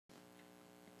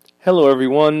Hello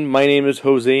everyone, my name is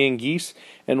Jose Anguisse,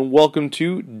 and welcome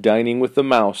to Dining with the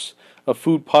Mouse, a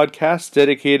food podcast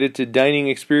dedicated to dining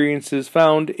experiences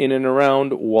found in and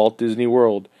around Walt Disney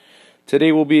World.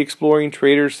 Today we'll be exploring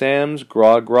Trader Sam's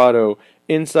Grog Grotto,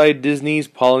 inside Disney's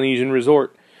Polynesian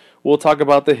Resort. We'll talk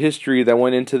about the history that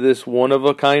went into this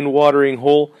one-of-a-kind watering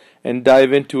hole, and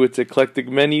dive into its eclectic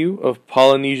menu of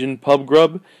Polynesian pub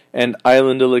grub and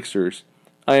island elixirs.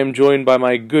 I am joined by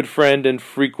my good friend and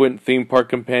frequent theme park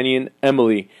companion,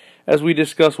 Emily, as we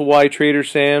discuss why Trader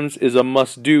Sam's is a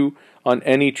must-do on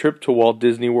any trip to Walt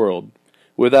Disney World.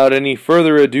 Without any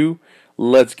further ado,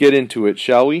 let's get into it,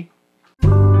 shall we?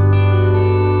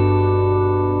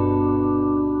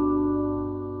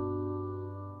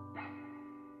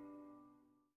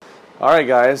 Alright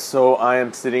guys, so I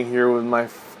am sitting here with my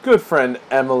good friend,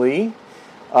 Emily.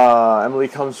 Emily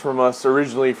comes from us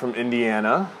originally from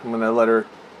Indiana. I'm going to let her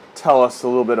tell us a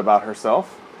little bit about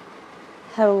herself.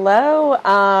 Hello.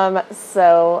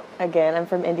 So again, I'm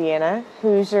from Indiana.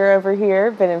 Hoosier over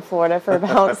here. Been in Florida for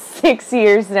about 6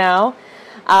 years now.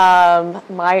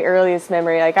 My earliest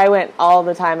memory, I went all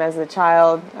the time as a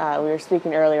child. We were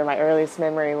speaking earlier. My earliest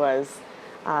memory was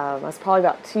I was probably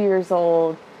about 2 years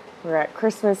old. We're at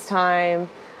Christmas time.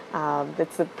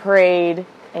 It's the parade,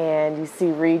 and you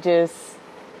see Regis,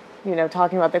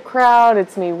 talking about the crowd.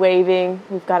 It's me waving.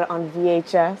 We've got it on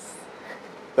VHS.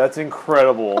 That's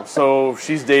incredible. So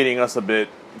she's dating us a bit.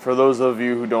 For those of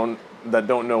you who don't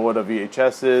know what a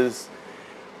VHS is,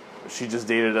 she just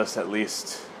dated us at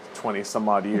least 20 some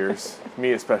odd years.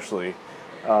 Me especially.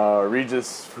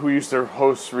 Regis, who used to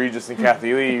host Regis and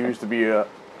Kathy Lee, used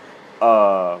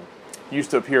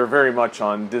to appear very much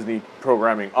on Disney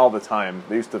programming all the time.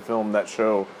 They used to film that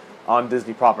show on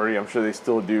Disney property. I'm sure they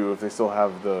still do if they still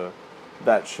have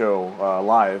that show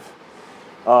live.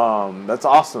 That's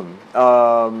awesome.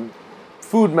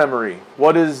 Food memory.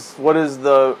 What is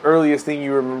the earliest thing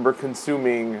you remember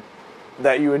consuming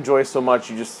that you enjoy so much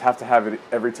you just have to have it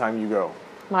every time you go?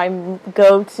 My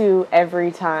go-to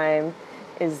every time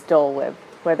is Dole Whip,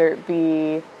 whether it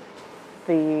be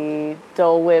the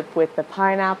Dole Whip with the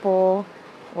pineapple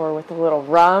or with a little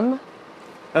rum.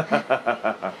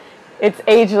 It's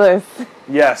ageless.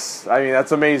 Yes, I mean,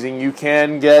 that's amazing. You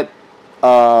can get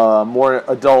more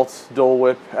adult Dole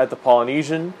Whip at the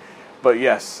Polynesian, but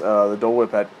yes, the Dole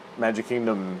Whip at Magic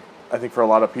Kingdom, I think for a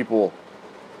lot of people,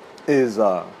 is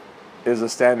a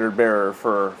standard bearer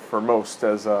for most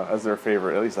as their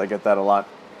favorite. At least I get that a lot.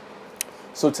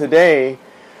 So today,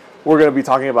 we're going to be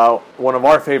talking about one of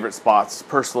our favorite spots.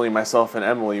 Personally, myself and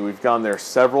Emily, we've gone there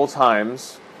several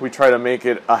times. We try to make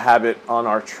it a habit on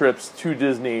our trips to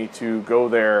Disney to go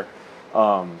there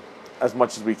as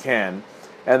much as we can.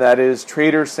 And that is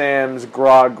Trader Sam's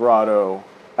Grog Grotto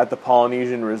at the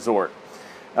Polynesian Resort.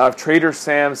 Now, if Trader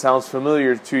Sam sounds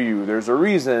familiar to you, there's a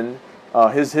reason.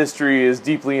 His history is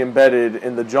deeply embedded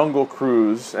in the Jungle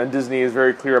Cruise, and Disney is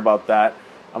very clear about that.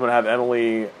 I'm going to have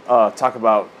Emily talk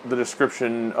about the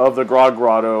description of the Grog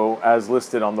Grotto as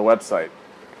listed on the website.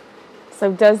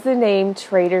 So does the name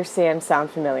Trader Sam sound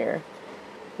familiar?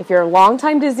 If you're a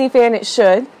longtime Disney fan, it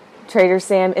should. Trader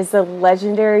Sam is the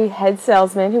legendary head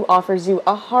salesman who offers you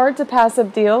a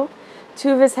hard-to-pass-up deal,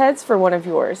 2 of his heads for one of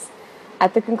yours,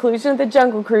 at the conclusion of the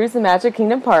Jungle Cruise in Magic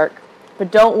Kingdom Park. But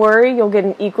don't worry, you'll get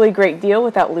an equally great deal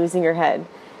without losing your head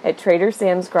at Trader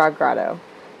Sam's Grog Grotto.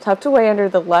 Tucked away under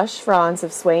the lush fronds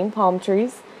of swaying palm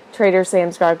trees, Trader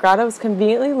Sam's Grog Grotto is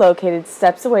conveniently located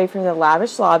steps away from the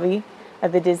lavish lobby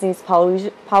of the Disney's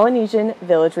Polynesian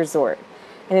Village Resort.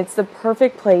 And it's the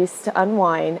perfect place to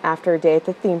unwind after a day at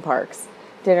the theme parks,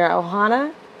 dinner at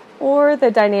Ohana, or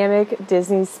the dynamic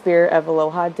Disney Spirit of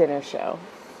Aloha dinner show.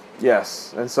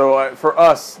 Yes, and so for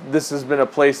us, this has been a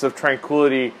place of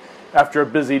tranquility after a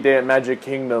busy day at Magic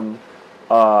Kingdom.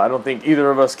 I don't think either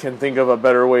of us can think of a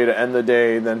better way to end the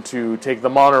day than to take the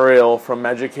monorail from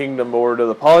Magic Kingdom over to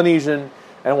the Polynesian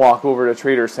and walk over to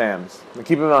Trader Sam's. And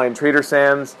keep in mind, Trader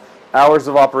Sam's hours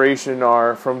of operation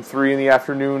are from 3 in the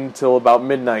afternoon till about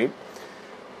midnight.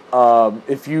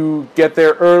 If you get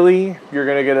there early, you're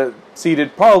going to get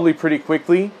seated probably pretty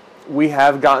quickly. We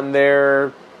have gotten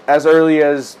there as early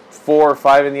as 4 or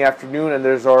 5 in the afternoon, and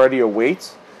there's already a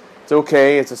wait. It's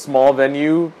okay. It's a small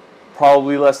venue.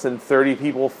 Probably less than 30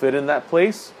 people fit in that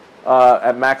place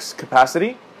at max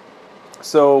capacity.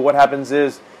 So what happens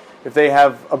is, if they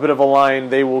have a bit of a line,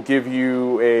 they will give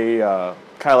you a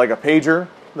kind of like a pager,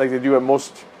 like they do at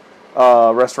most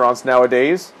restaurants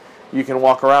nowadays. You can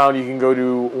walk around, you can go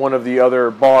to one of the other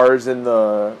bars in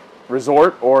the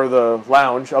resort or the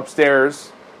lounge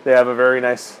upstairs. They have a very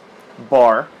nice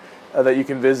bar that you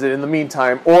can visit in the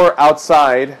meantime, or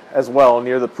outside as well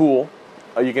near the pool.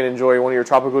 You can enjoy one of your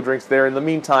tropical drinks there in the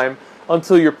meantime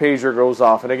until your pager goes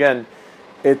off. And again,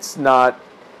 it's not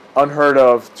unheard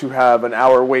of to have an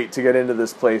hour wait to get into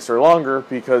this place or longer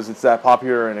because it's that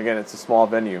popular, and again, it's a small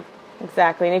venue.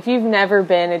 Exactly. And if you've never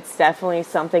been, it's definitely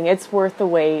something. It's worth the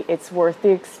wait. It's worth the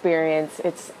experience.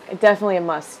 It's definitely a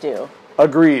must-do.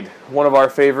 Agreed. One of our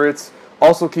favorites.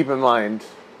 Also keep in mind,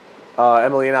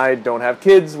 Emily and I don't have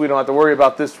kids. We don't have to worry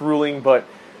about this ruling, but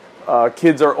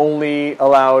kids are only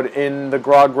allowed in the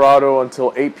Grog Grotto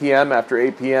until 8 p.m. After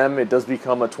 8 p.m., it does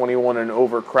become a 21 and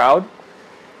over crowd.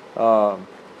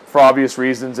 For obvious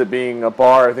reasons, it being a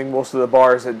bar. I think most of the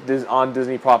bars on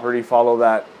Disney property follow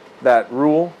that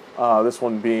rule. This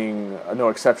one being no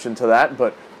exception to that.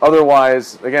 But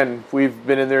otherwise, again, we've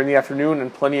been in there in the afternoon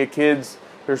and plenty of kids.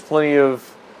 There's plenty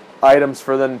of items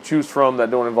for them to choose from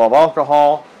that don't involve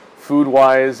alcohol,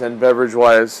 food-wise and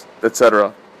beverage-wise,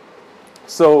 etc.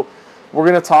 So we're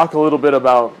going to talk a little bit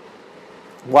about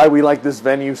why we like this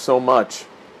venue so much.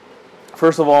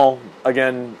 First of all,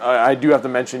 again, I do have to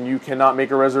mention you cannot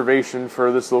make a reservation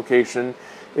for this location.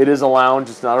 It is a lounge.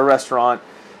 It's not a restaurant.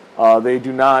 They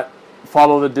do not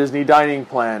follow the Disney dining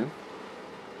plan.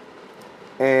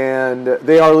 And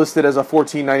they are listed as a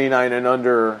 $14.99 and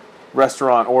under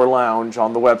restaurant or lounge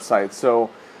on the website. So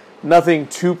nothing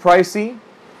too pricey.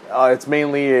 It's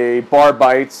mainly a bar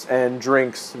bites and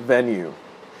drinks venue.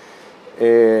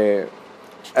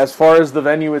 As far as the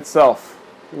venue itself,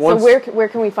 so where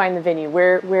can we find the venue?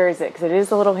 Where is it? Because it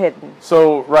is a little hidden.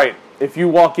 So, right, if you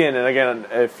walk in, and again,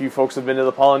 if you folks have been to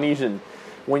the Polynesian,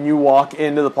 when you walk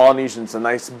into the Polynesian, it's a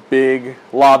nice big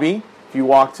lobby. If you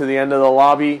walk to the end of the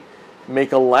lobby,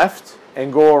 make a left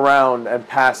and go around and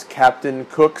past Captain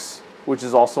Cook's, which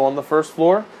is also on the first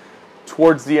floor.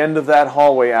 Towards the end of that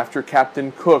hallway, after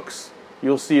Captain Cook's,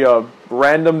 you'll see a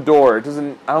random door.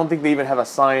 I don't think they even have a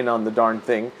sign on the darn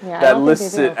thing that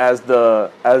lists it as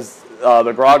the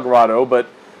Grog Grotto, but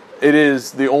it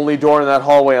is the only door in that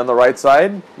hallway on the right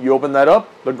side. You open that up,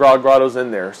 the Grog Grotto's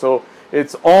in there. So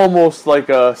it's almost like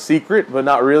a secret, but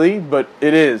not really, but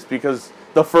it is, because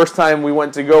the first time we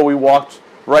went to go, we walked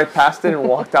right past it and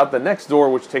walked out the next door,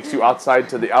 which takes you outside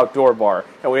to the outdoor bar,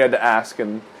 and we had to ask,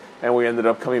 and we ended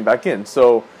up coming back in.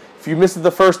 So if you missed it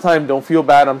the first time, don't feel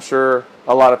bad. I'm sure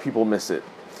a lot of people miss it.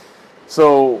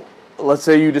 So let's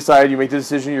say you decide, you make the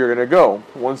decision, you're going to go.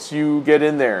 Once you get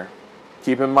in there,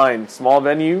 keep in mind, small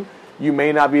venue, you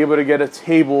may not be able to get a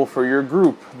table for your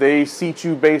group. They seat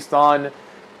you based on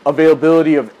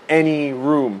availability of any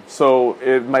room. So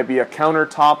it might be a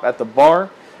countertop at the bar.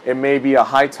 It may be a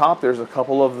high top. There's a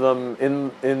couple of them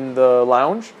in the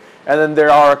lounge. And then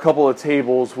there are a couple of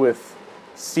tables with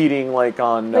seating like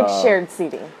shared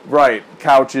seating. Right,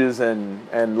 couches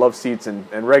and love seats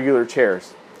and regular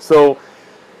chairs. So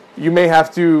you may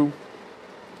have to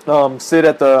sit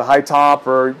at the high top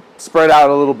or spread out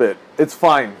a little bit. It's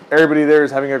fine. Everybody there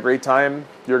is having a great time.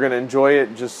 You're going to enjoy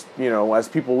it. Just, as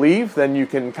people leave, then you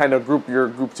can kind of group your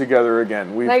group together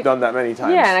again. We've done that many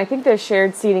times. Yeah, and I think the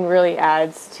shared seating really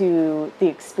adds to the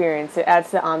experience. It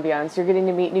adds to the ambiance. You're getting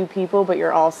to meet new people, but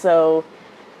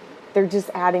they're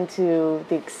just adding to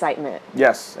the excitement.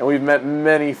 Yes, and we've met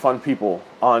many fun people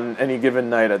on any given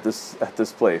night at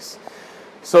this place.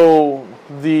 So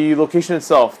the location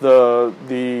itself, the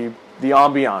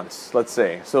ambiance, let's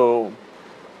say. So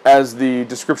as the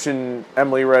description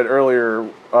Emily read earlier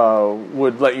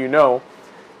would let you know,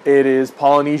 it is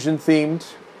Polynesian themed.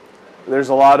 There's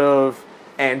a lot of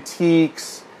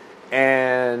antiques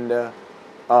and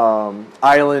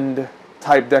island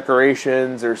type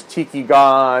decorations. There's tiki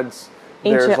gods.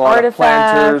 Ancient There's a lot artifacts.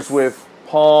 of planters with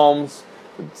palms.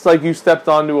 It's like you stepped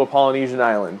onto a Polynesian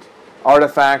island.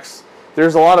 Artifacts.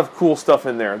 There's a lot of cool stuff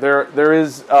in there. There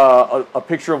is a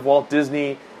picture of Walt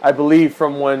Disney, I believe,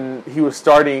 from when he was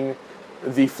starting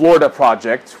the Florida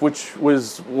project, which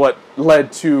was what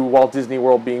led to Walt Disney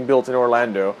World being built in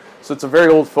Orlando. So it's a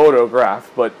very old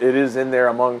photograph, but it is in there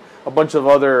among a bunch of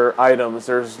other items.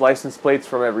 There's license plates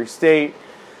from every state.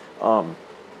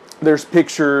 There's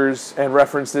pictures and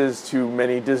references to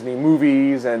many Disney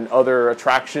movies and other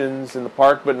attractions in the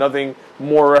park, but nothing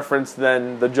more referenced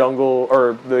than the jungle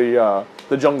or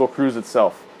the Jungle Cruise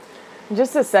itself.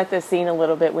 Just to set the scene a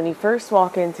little bit, when you first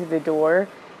walk into the door,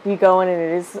 you go in and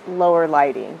it is lower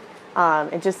lighting.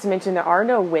 And just to mention, there are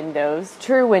no windows,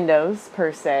 true windows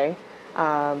per se,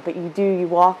 but you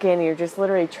walk in and you're just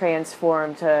literally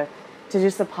transformed to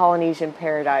just a Polynesian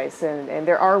paradise. And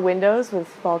there are windows with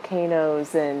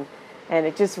volcanoes and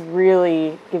it just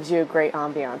really gives you a great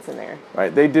ambiance in there.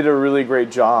 Right, they did a really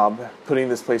great job putting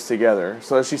this place together.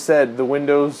 So as she said, the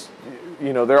windows,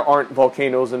 there aren't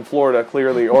volcanoes in Florida,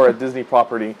 clearly, or at Disney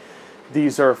property.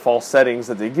 these are false settings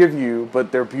that they give you,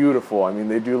 but they're beautiful. I mean,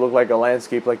 they do look like a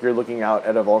landscape, like you're looking out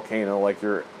at a volcano, like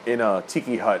you're in a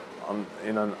tiki hut on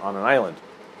an island.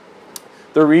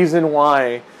 The reason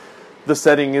why the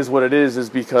setting is what it is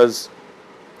because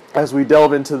as we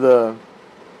delve into the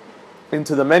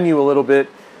menu a little bit,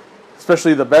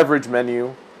 especially the beverage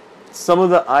menu, some of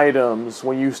the items,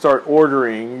 when you start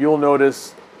ordering, you'll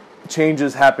notice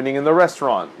changes happening in the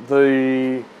restaurant.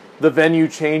 The venue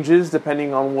changes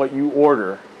depending on what you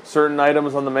order. Certain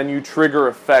items on the menu trigger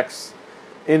effects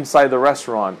inside the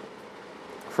restaurant.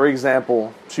 For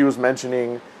example, she was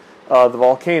mentioning the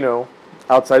volcano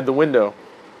outside the window.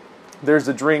 There's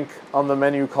a drink on the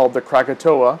menu called the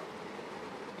Krakatoa.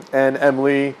 And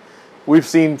Emily, we've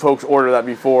seen folks order that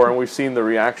before, and we've seen the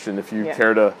reaction. If you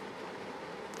care to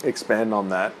expand on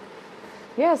that.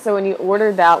 Yeah, so when you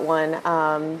ordered that one,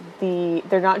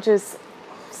 they're not just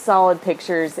solid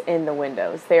pictures in the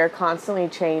windows. They are constantly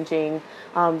changing.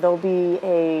 There'll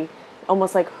be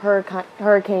almost like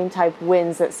hurricane type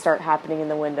winds that start happening in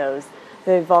the windows.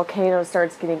 The volcano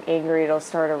starts getting angry. It'll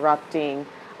start erupting.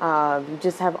 You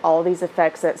just have all these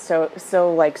effects that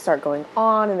start going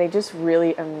on, and they just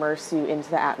really immerse you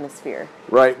into the atmosphere.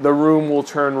 Right. The room will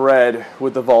turn red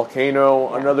with the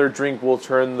volcano. Yeah. Another drink will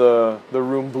turn the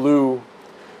room blue.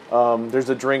 There's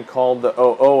a drink called the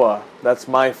O'Oa. That's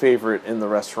my favorite in the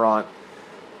restaurant.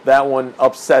 That one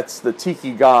upsets the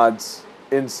tiki gods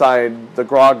inside the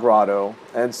grog grotto,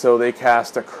 and so they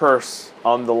cast a curse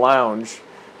on the lounge.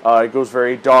 It goes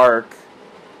very dark.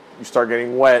 You start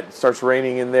getting wet. It starts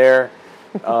raining in there.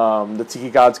 The tiki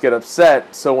gods get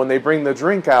upset. So when they bring the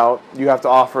drink out, you have to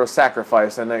offer a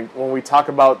sacrifice. And then when we talk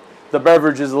about the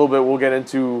beverages a little bit, we'll get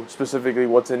into specifically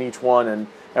what's in each one and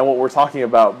what we're talking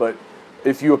about. But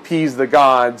if you appease the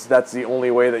gods, that's the only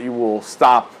way that you will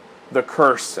stop the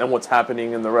curse and what's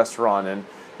happening in the restaurant. And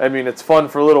I mean, it's fun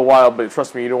for a little while, but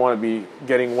trust me, you don't want to be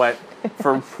getting wet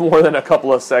for more than a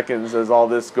couple of seconds as all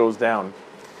this goes down.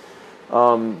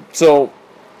 So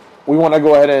we want to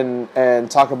go ahead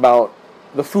and talk about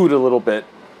the food a little bit.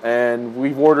 And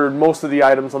we've ordered most of the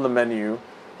items on the menu.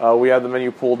 We have the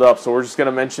menu pulled up, so we're just going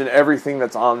to mention everything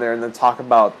that's on there and then talk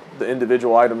about the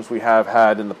individual items we have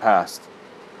had in the past.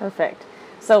 Perfect.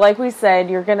 So like we said,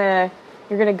 you're gonna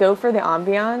go for the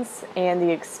ambiance and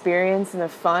the experience and the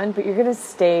fun, but you're gonna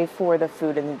stay for the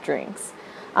food and the drinks.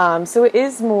 So it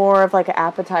is more of like an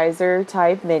appetizer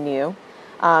type menu.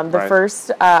 The first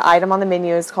item on the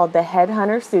menu is called the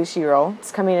Headhunter Sushi Roll.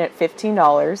 It's coming in at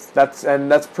 $15.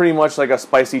 That's pretty much like a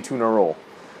spicy tuna roll,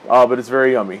 but it's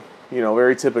very yummy.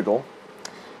 Very typical.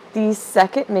 The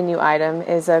second menu item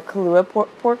is a Kalua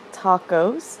pork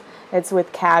tacos. It's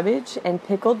with cabbage and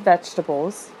pickled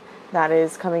vegetables. That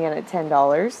is coming in at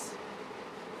 $10.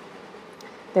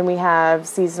 Then we have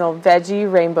seasonal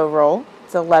veggie rainbow roll.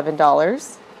 It's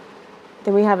 $11.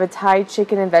 Then we have a Thai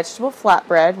chicken and vegetable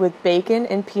flatbread with bacon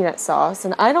and peanut sauce.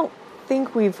 And I don't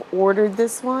think we've ordered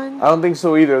this one. I don't think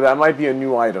so either. That might be a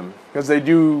new item because they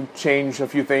do change a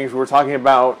few things. We're talking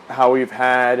about how we've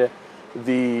had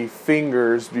the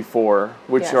fingers before,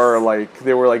 which are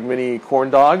they were like mini corn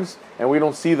dogs, and we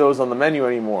don't see those on the menu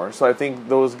anymore. So I think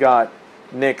those got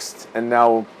nixed, and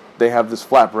now they have this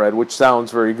flatbread, which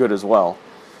sounds very good as well.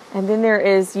 And then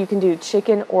you can do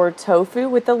chicken or tofu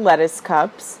with the lettuce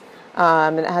cups.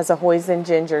 And it has a hoisin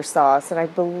ginger sauce, and I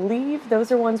believe those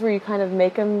are ones where you kind of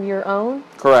make them your own.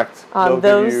 Correct. They'll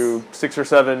give you 6 or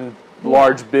 7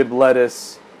 large bib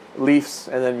lettuce leaves,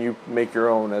 and then you make your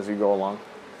own as you go along.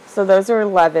 So those are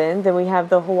 11. Then we have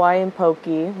the Hawaiian poke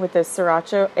with the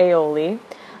sriracha aioli.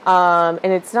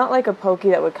 And it's not like a poke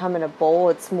that would come in a bowl.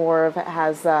 It's more of,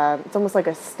 it's almost like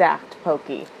a stacked poke.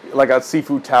 Like a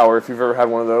seafood tower, if you've ever had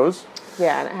one of those.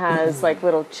 Yeah, and it has like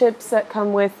little chips that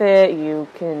come with it. You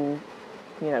can,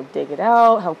 dig it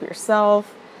out, help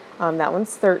yourself. That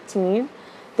one's 13.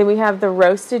 Then we have the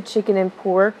roasted chicken and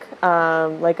pork,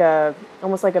 almost like a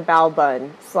bao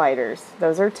bun sliders.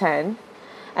 Those are 10.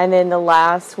 And then the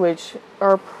last, which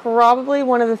are probably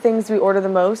one of the things we order the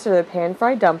most, are the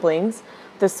pan-fried dumplings.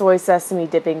 The soy sesame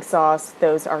dipping sauce,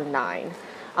 those are 9.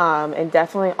 And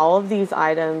definitely all of these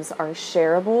items are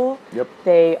shareable. Yep.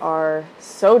 They are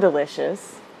so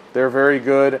delicious. They're very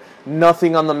good.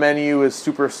 Nothing on the menu is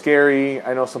super scary.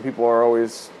 I know some people are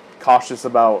always cautious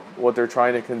about what they're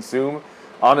trying to consume.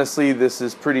 Honestly, this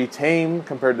is pretty tame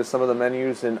compared to some of the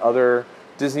menus in other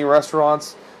Disney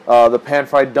restaurants. The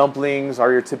pan-fried dumplings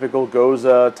are your typical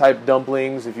Goza type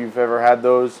dumplings. If you've ever had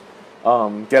those,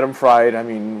 get them fried. I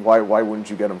mean, why wouldn't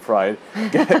you get them fried?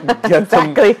 Get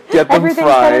exactly. them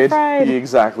fried.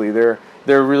 Exactly. They're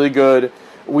really good.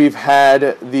 We've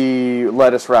had the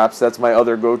lettuce wraps. That's my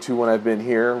other go-to when I've been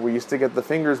here. We used to get the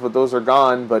fingers, but those are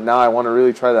gone. But now I want to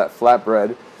really try that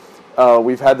flatbread.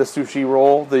 We've had the sushi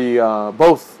roll,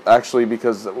 both actually,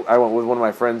 because I went with one of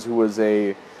my friends who was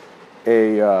a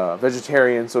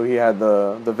vegetarian, so he had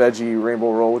the veggie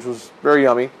rainbow roll, which was very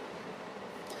yummy.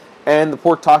 And the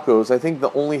pork tacos. I think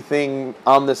the only thing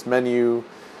on this menu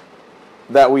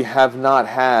that we have not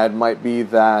had might be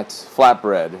that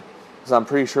flatbread. Because I'm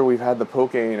pretty sure we've had the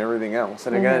poke and everything else.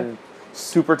 And again,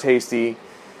 super tasty.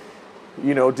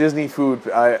 You know, Disney food,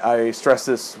 I stress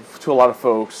this to a lot of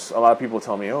folks. A lot of people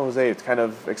tell me, oh, Jose, it's kind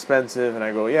of expensive. And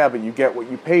I go, yeah, but you get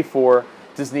what you pay for.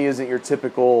 Disney isn't your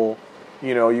typical,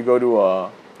 you know, you go to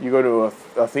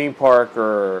a theme park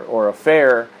or a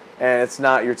fair, and it's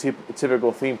not your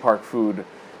typical theme park food.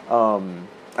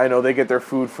 I know they get their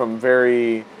food from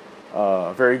very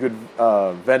good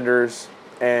vendors,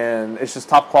 and it's just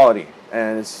top quality,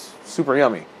 and it's super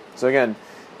yummy. So again,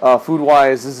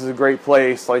 food-wise, this is a great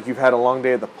place. Like, you've had a long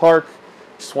day at the park,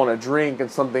 just want a drink and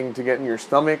something to get in your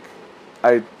stomach,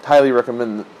 I highly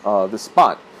recommend this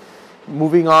spot.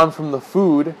 Moving on from the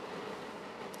food,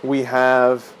 we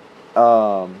have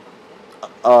the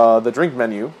drink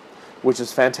menu, which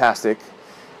is fantastic.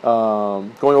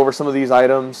 Going over some of these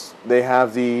items, they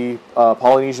have the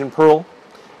Polynesian Pearl,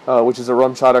 which is a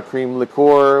rum chata cream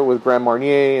liqueur with Grand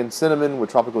Marnier and cinnamon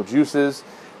with tropical juices.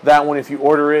 That one, if you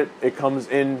order it, it comes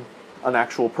in an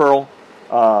actual pearl,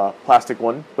 plastic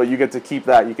one, but you get to keep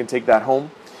that. You can take that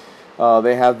home.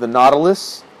 They have the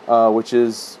Nautilus, which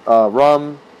is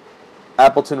rum,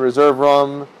 Appleton Reserve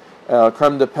rum,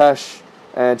 creme de pêche,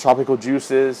 and tropical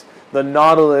juices. The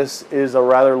Nautilus is a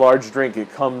rather large drink.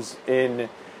 It comes in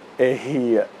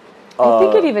a... I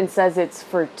think it even says it's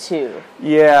for two.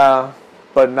 Yeah,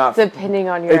 but not... Depending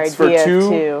on your it's idea for two,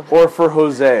 of two. or for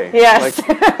Jose. Yes.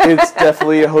 Like, it's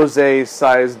definitely a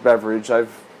Jose-sized beverage.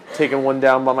 I've taken one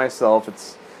down by myself.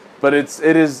 It's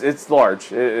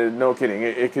large. No kidding.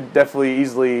 It could definitely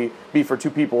easily be for two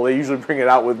people. They usually bring it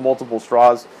out with multiple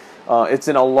straws. It's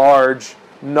in a large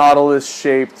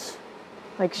Nautilus-shaped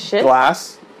Like ship?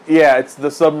 glass. Yeah, it's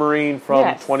the submarine from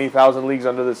Yes. 20,000 Leagues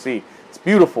Under the Sea. It's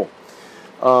beautiful.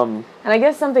 And I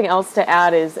guess something else to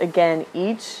add is, again,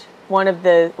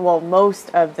 most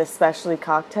of the specialty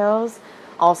cocktails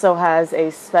also has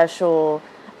a special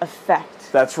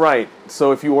effect. That's right.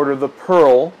 So if you order the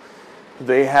Pearl,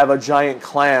 they have a giant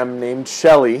clam named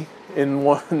Shelly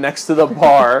next to the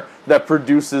bar that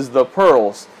produces the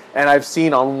pearls. And I've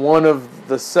seen on one of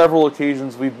the several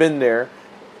occasions we've been there,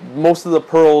 most of the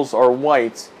pearls are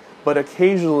white, but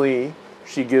occasionally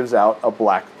she gives out a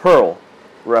black pearl,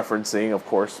 referencing, of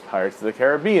course, Pirates of the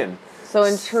Caribbean. So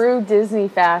in true Disney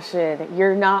fashion,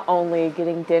 you're not only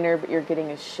getting dinner, but you're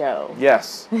getting a show.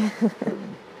 Yes.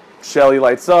 Shelly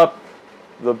lights up.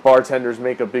 The bartenders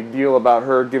make a big deal about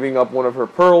her giving up one of her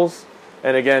pearls.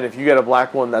 And again, if you get a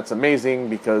black one, that's amazing,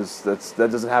 because that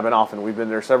doesn't happen often. We've been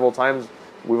there several times.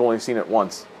 We've only seen it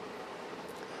once.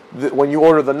 When you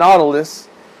order the Nautilus,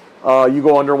 you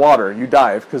go underwater. You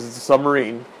dive, because it's a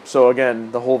submarine. So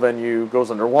again, the whole venue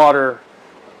goes underwater.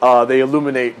 They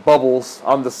illuminate bubbles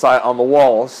on the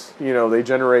walls. You know, they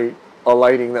generate a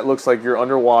lighting that looks like you're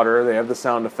underwater. They have the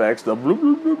sound effects, the bloop,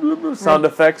 bloop, bloop, bloop, bloop sound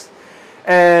effects.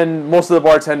 And most of the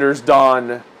bartenders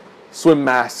don swim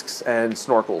masks and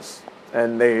snorkels,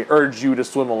 and they urge you to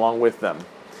swim along with them.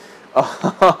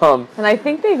 And I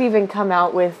think they've even come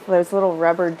out with those little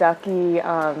rubber ducky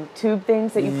tube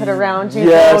things that you put around you.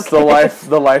 Yes, the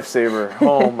lifesaver.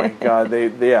 Oh my God, they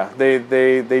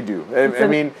do. I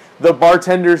mean, the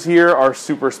bartenders here are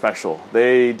super special.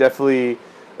 They definitely.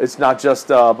 It's not just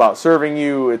about serving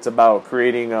you. It's about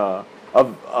creating a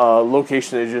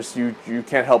location that just you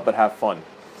can't help but have fun.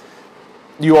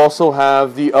 You also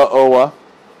have the O'Oa.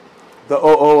 The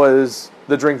O'Oa is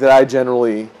the drink that I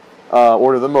generally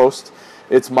order the most.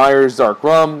 It's Myers Dark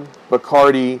Rum,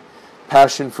 Bacardi,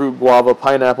 passion fruit, guava,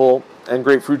 pineapple, and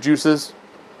grapefruit juices.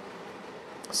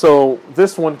 So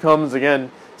this one comes,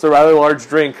 again, it's a rather large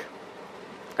drink,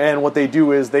 and what they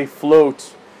do is they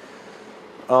float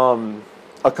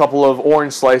a couple of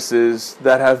orange slices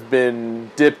that have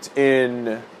been dipped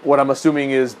in what I'm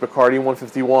assuming is Bacardi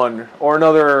 151 or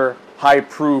another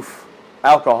high-proof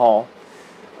alcohol.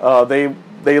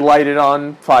 They light it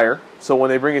on fire, so when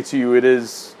they bring it to you, it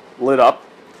is lit up.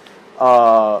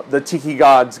 The tiki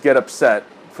gods get upset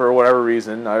for whatever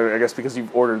reason. I guess because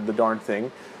you've ordered the darn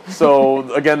thing.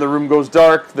 So again, the room goes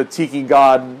dark. The tiki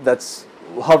god that's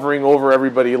hovering over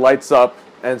everybody lights up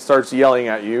and starts yelling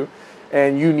at you,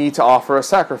 and you need to offer a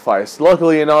sacrifice.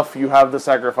 Luckily enough, you have the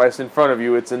sacrifice in front of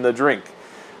you. It's in the drink.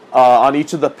 On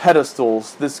each of the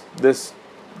pedestals, this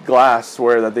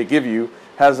glassware that they give you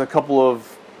has a couple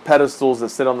of pedestals that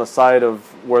sit on the side of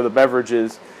where the beverage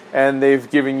is, and they've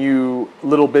given you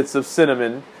little bits of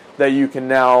cinnamon that you can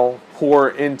now pour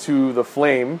into the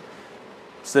flame.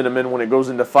 Cinnamon, when it goes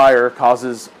into fire,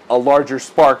 causes a larger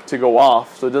spark to go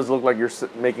off, so it does look like you're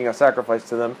making a sacrifice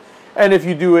to them. And if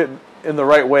you do it in the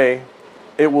right way,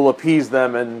 it will appease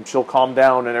them, and she'll calm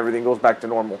down, and everything goes back to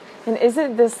normal. And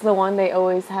isn't this the one they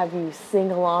always have you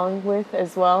sing along with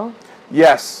as well?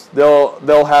 Yes,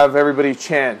 they'll have everybody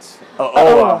chant,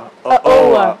 "Uh-oa,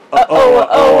 uh-oa, uh-oa,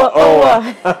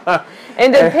 uh-oa, uh-oa."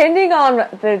 And depending on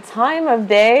the time of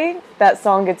day, that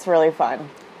song gets really fun.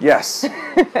 Yes.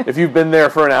 If you've been there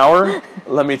for an hour,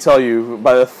 let me tell you,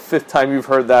 by the 5th time you've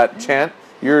heard that chant,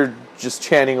 you're just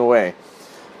chanting away.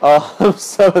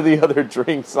 Some of the other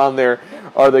drinks on there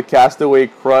are the Castaway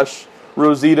Crush,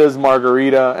 Rosita's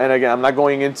Margarita, and again, I'm not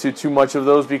going into too much of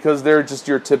those because they're just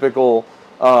your typical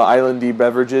islandy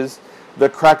beverages. The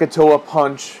Krakatoa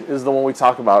Punch is the one we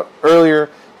talked about earlier.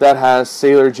 That has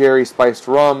Sailor Jerry spiced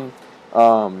rum,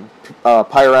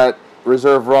 Pirate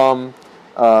Reserve rum,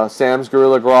 Sam's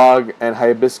Gorilla Grog, and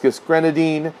Hibiscus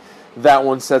Grenadine. That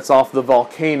one sets off the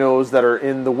volcanoes that are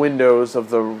in the windows of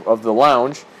the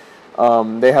lounge.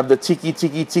 They have the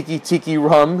Tiki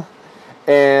rum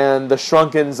and the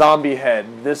Shrunken Zombie Head.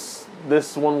 This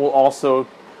one will also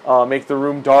make the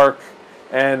room dark,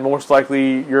 and most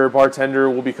likely your bartender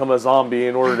will become a zombie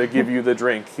in order to give you the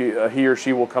drink. He or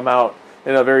she will come out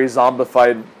in a very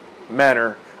zombified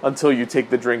manner until you take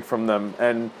the drink from them,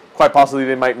 and quite possibly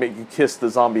they might make you kiss the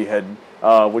zombie head,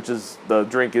 which is the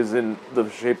drink is in the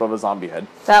shape of a zombie head.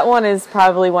 That one is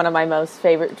probably one of my most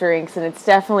favorite drinks, and it's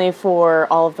definitely for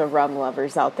all of the rum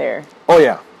lovers out there. Oh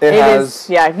yeah, it has.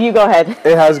 Yeah, you go ahead.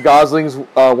 It has Gosling's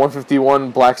 151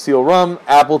 Black Seal rum,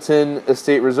 Appleton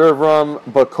Estate Reserve rum,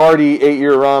 Bacardi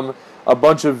 8-year rum, a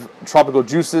bunch of tropical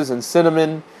juices and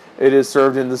cinnamon. It is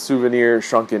served in the souvenir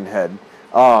Shrunken Head.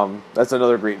 That's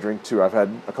another great drink too. I've had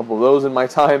a couple of those in my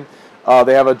time.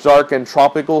 They have a dark and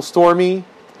tropical Stormy,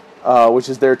 which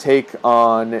is their take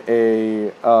on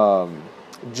a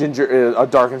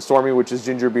dark and stormy, which is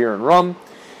ginger beer and rum.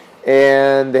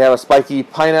 And they have a spiky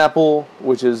pineapple,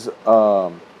 which is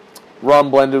rum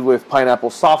blended with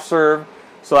pineapple soft serve.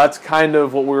 So that's kind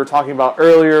of what we were talking about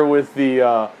earlier with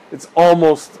the. It's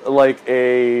almost like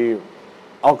a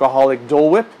alcoholic Dole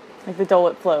Whip. Like the Dole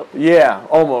Whip float. Yeah,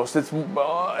 almost.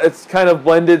 It's kind of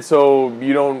blended, so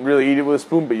you don't really eat it with a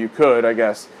spoon, but you could, I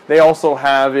guess. They also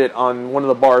have it on one of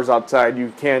the bars outside.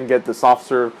 You can get the soft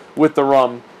serve with the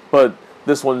rum, but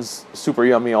this one's super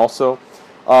yummy also.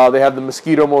 They have the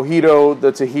Mosquito Mojito,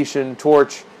 the Tahitian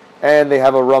Torch, and they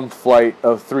have a rum flight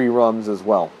of 3 rums as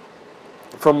well.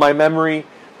 From my memory,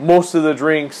 most of the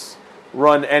drinks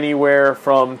run anywhere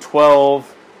from $12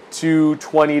 to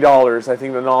 $20. I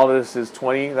think the Nautilus is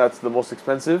 $20. That's the most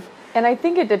expensive. And I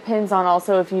think it depends on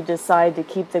also if you decide to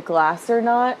keep the glass or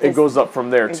not. It goes up from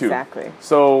there too. Exactly.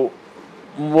 So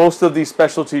most of these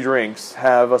specialty drinks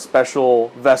have a special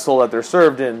vessel that they're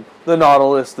served in. The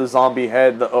Nautilus, the Zombie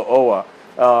Head, the O'oa,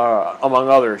 among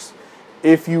others.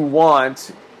 If you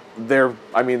want, they're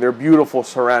beautiful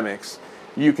ceramics.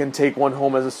 You can take one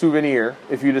home as a souvenir.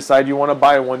 If you decide you want to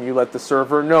buy one, you let the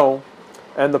server know.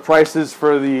 And the prices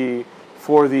for the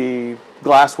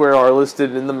glassware are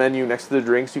listed in the menu next to the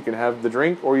drinks. You can have the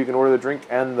drink, or you can order the drink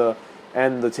and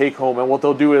the take home. And what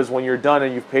they'll do is, when you're done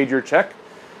and you've paid your check,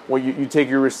 you take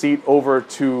your receipt over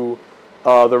to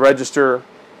the register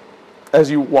as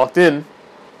you walked in,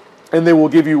 and they will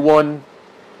give you one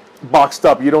boxed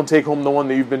up. You don't take home the one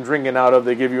that you've been drinking out of.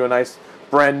 They give you a nice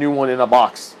brand new one in a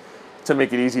box to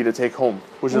make it easy to take home,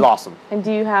 which is awesome. And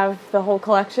do you have the whole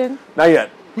collection? Not yet.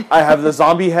 I have the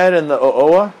Zombie Head and the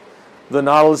O'oa. The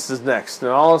Nautilus is next. The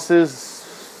Nautilus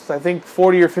is, I think,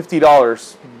 $40 or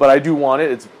 $50, but I do want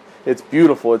it. It's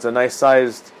beautiful. It's a nice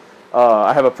sized.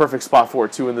 I have a perfect spot for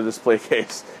it too in the display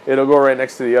case. It'll go right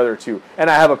next to the other two. And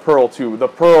I have a Pearl too. The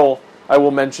Pearl, I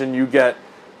will mention, you get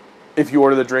if you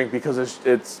order the drink because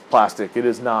it's plastic. It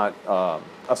is not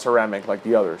a ceramic like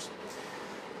the others.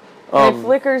 If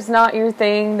liquor's not your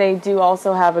thing, they do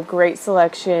also have a great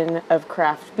selection of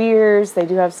craft beers. They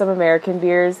do have some American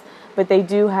beers, but they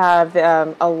do have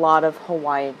a lot of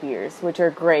Hawaiian beers, which are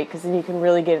great because then you can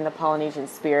really get in the Polynesian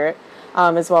spirit,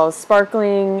 as well as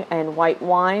sparkling and white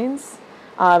wines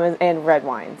and red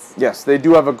wines. Yes, they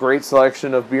do have a great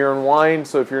selection of beer and wine,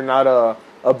 so if you're not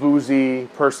a boozy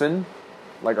person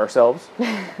like ourselves,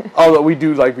 although we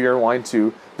do like beer and wine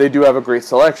too, they do have a great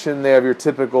selection. They have your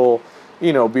typical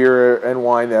beer and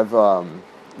wine. They have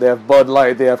Bud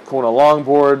Light, they have Kona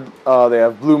Longboard, they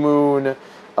have Blue Moon,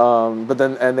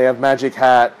 and they have Magic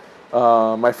Hat.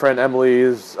 My friend Emily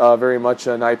is very much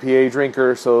an IPA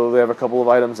drinker, so they have a couple of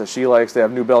items that she likes. They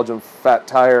have New Belgium Fat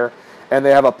Tire, and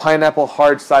they have a pineapple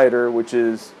hard cider, which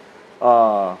is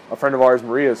a friend of ours,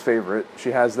 Maria's favorite.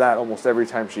 She has that almost every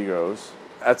time she goes.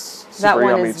 That's super That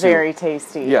one yummy is too. very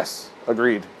tasty. Yes,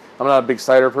 agreed. I'm not a big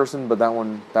cider person, but that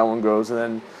one goes. And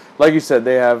then, like you said,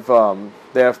 they have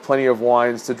plenty of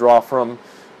wines to draw from.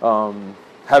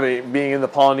 Being in the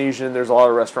Polynesian, there's a lot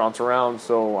of restaurants around,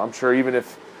 so I'm sure even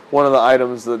if one of the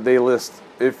items that they list,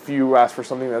 if you ask for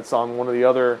something that's on one of the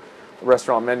other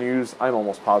restaurant menus, I'm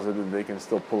almost positive they can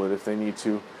still pull it if they need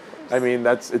to. I mean,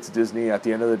 it's Disney at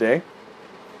the end of the day.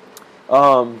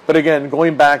 But again,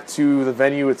 going back to the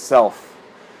venue itself,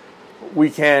 we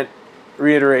can't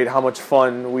reiterate how much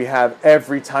fun we have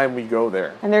every time we go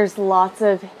there. And there's lots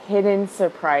of hidden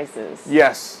surprises.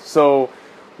 Yes, so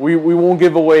we won't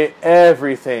give away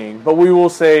everything, but we will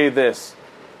say this.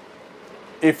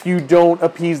 If you don't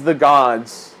appease the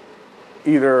gods,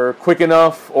 either quick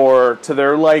enough or to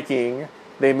their liking,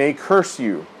 they may curse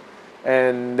you.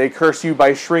 And they curse you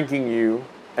by shrinking you.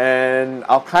 And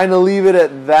I'll kind of leave it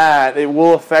at that. It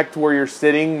will affect where you're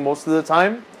sitting most of the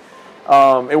time.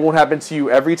 It won't happen to you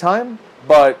every time.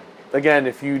 But again,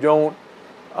 if you don't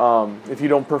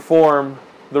perform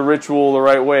the ritual the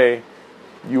right way,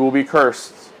 you will be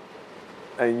cursed.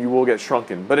 And you will get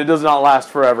shrunken. But it does not last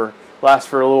forever. Last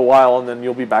for a little while, and then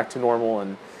you'll be back to normal.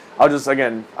 And I'll just,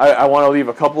 again, I want to leave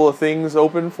a couple of things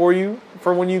open for you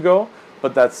for when you go,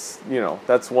 but that's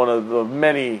one of the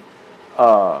many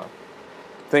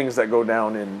things that go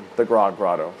down in the Grog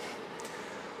Grotto.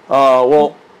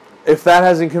 Well, if that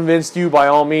hasn't convinced you, by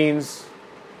all means,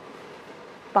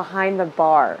 Behind the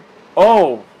bar.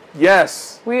 oh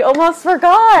yes, We almost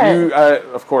forgot.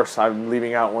 of course, I'm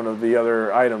leaving out one of the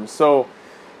other items. So,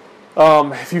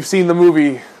 if you've seen the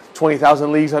movie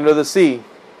 20,000 Leagues Under the Sea,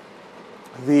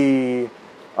 the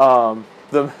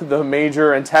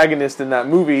major antagonist in that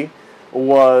movie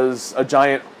was a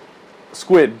giant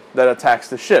squid that attacks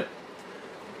the ship.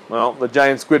 Well, the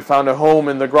giant squid found a home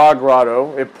in the Grog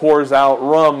Grotto. It pours out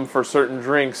rum for certain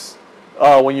drinks.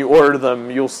 When you order them,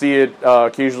 you'll see it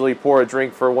occasionally pour a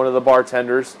drink for one of the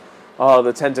bartenders.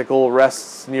 The tentacle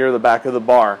rests near the back of the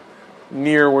bar,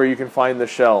 near where you can find the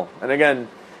shell. And again,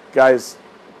 guys,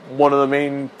 one of the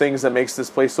main things that makes this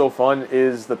place so fun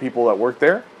is the people that work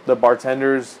there. The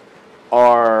bartenders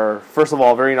are, first of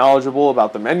all, very knowledgeable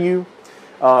about the menu.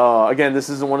 Again, this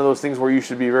isn't one of those things where you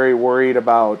should be very worried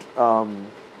about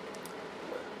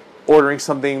ordering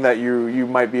something that you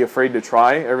might be afraid to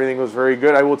try. Everything was very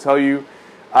good. I will tell you,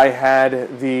 I had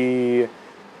it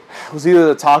was either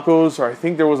the tacos or I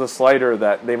think there was a slider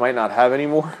that they might not have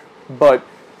anymore. But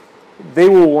they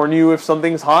will warn you if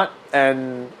something's hot,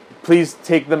 and please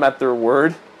take them at their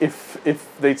word.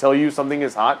 If they tell you something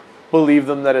is hot, believe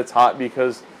them that it's hot,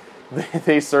 because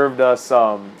they served us,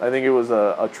 I think it was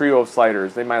a trio of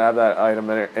sliders. They might have that item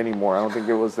anymore. I don't think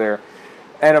it was there.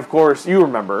 And of course, you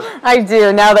remember. I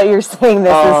do, now that you're saying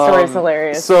this story's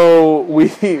hilarious. So we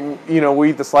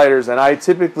eat the sliders, and I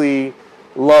typically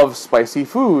love spicy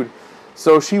food.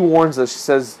 So she warns us, she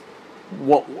says,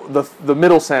 the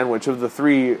middle sandwich of the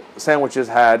three sandwiches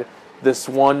had this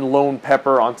one lone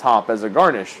pepper on top as a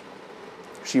garnish.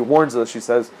 She warns us, she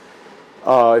says,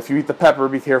 if you eat the pepper,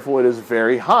 be careful, it is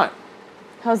very hot.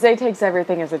 Jose takes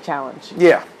everything as a challenge.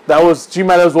 Yeah, she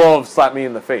might as well have slapped me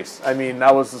in the face. I mean,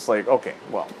 that was just like, okay,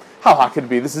 well, how hot could it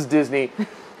be? This is Disney.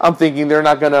 I'm thinking they're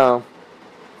not gonna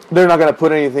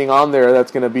put anything on there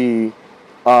that's gonna be,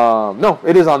 no,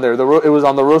 it is on there. It was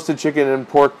on the roasted chicken and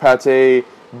pork pate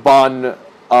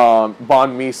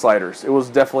banh mi sliders. It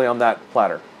was definitely on that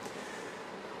platter.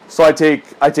 So I take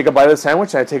a bite of the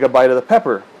sandwich, and I take a bite of the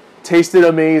pepper. Tasted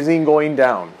amazing going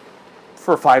down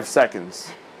for 5 seconds.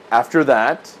 After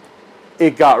that,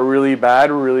 it got really bad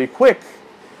really quick.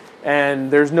 And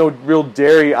there's no real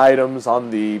dairy items on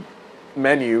the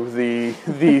menu.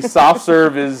 The soft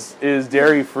serve is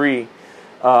dairy free.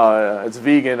 It's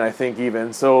vegan, I think,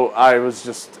 even. So I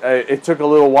was it took a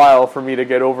little while for me to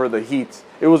get over the heat.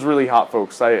 It was really hot,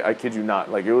 folks. I kid you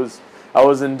not. Like, I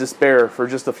was in despair for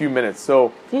just a few minutes.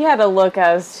 So he had a look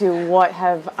as to, what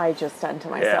have I just done to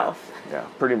myself? Yeah,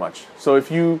 pretty much. So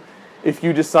if you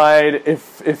decide,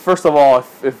 if first of all,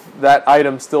 if that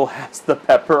item still has the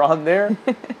pepper on there,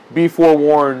 be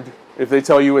forewarned. If they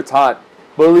tell you it's hot,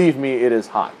 believe me, it is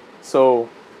hot. So,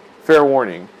 fair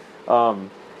warning.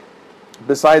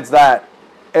 Besides that,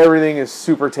 everything is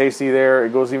super tasty there.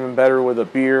 It goes even better with a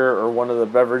beer or one of the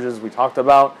beverages we talked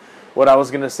about. What I was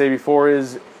going to say before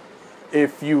is,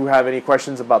 if you have any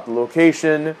questions about the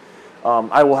location,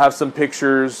 I will have some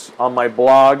pictures on my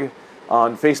blog.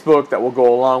 on Facebook that will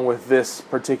go along with this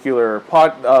particular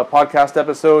podcast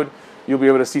episode. You'll be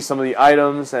able to see some of the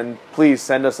items, and please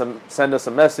send us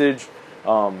a message.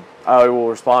 I will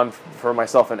respond for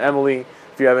myself and Emily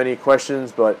if you have any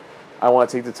questions, but I want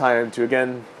to take the time to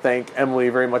again thank Emily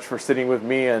very much for sitting with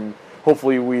me, and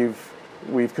hopefully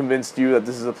we've convinced you that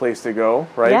this is a place to go,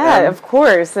 right? Yeah, of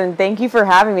course, and thank you for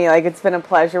having me. Like, it's been a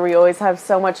pleasure. We always have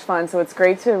so much fun, so it's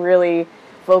great to really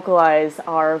vocalize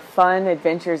our fun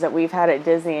adventures that we've had at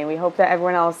Disney, and we hope that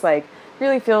everyone else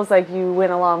really feels like you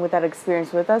went along with that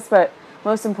experience with us, but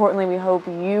most importantly, we hope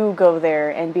you go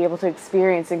there and be able to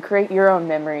experience and create your own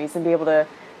memories and be able to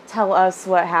tell us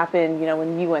what happened,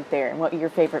 when you went there and what your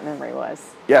favorite memory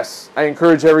was. Yes, I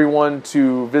encourage everyone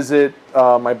to visit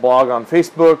my blog on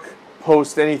Facebook,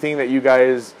 post anything that you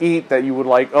guys eat that you would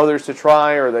like others to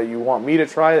try or that you want me to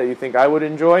try that you think I would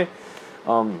enjoy.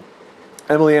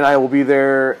 Emily and I will be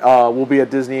there. We'll be at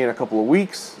Disney in a couple of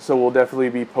weeks, so we'll definitely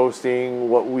be posting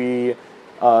what we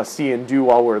see and do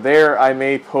while we're there. I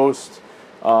may post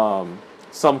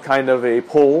some kind of a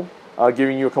poll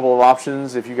giving you a couple of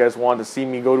options if you guys want to see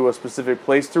me go to a specific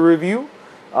place to review.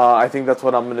 I think that's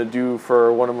what I'm going to do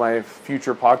for one of my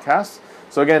future podcasts.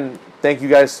 So again, thank you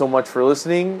guys so much for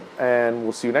listening, and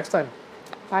we'll see you next time.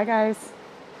 Bye, guys.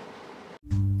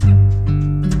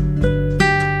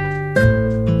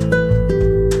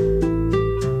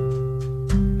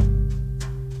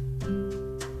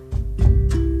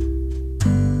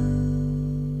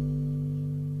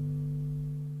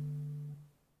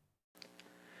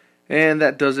 And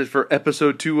that does it for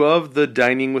episode 2 of the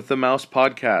Dining with the Mouse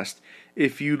podcast.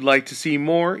 If you'd like to see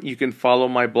more, you can follow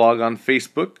my blog on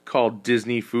Facebook called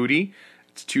Disney Foodie.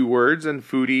 It's 2 words, and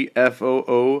Foodie,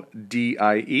 Foodie.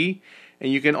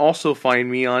 And you can also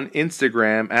find me on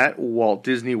Instagram at Walt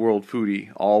Disney World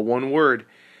Foodie, all one word.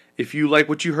 If you like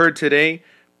what you heard today,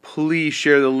 please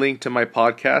share the link to my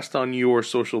podcast on your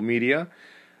social media.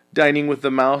 Dining with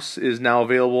the Mouse is now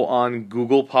available on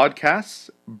Google Podcasts,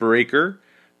 Breaker,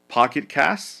 Pocket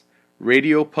Casts,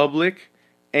 Radio Public,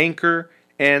 Anchor,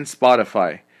 and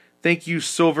Spotify. Thank you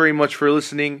so very much for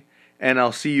listening, and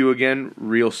I'll see you again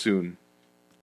real soon.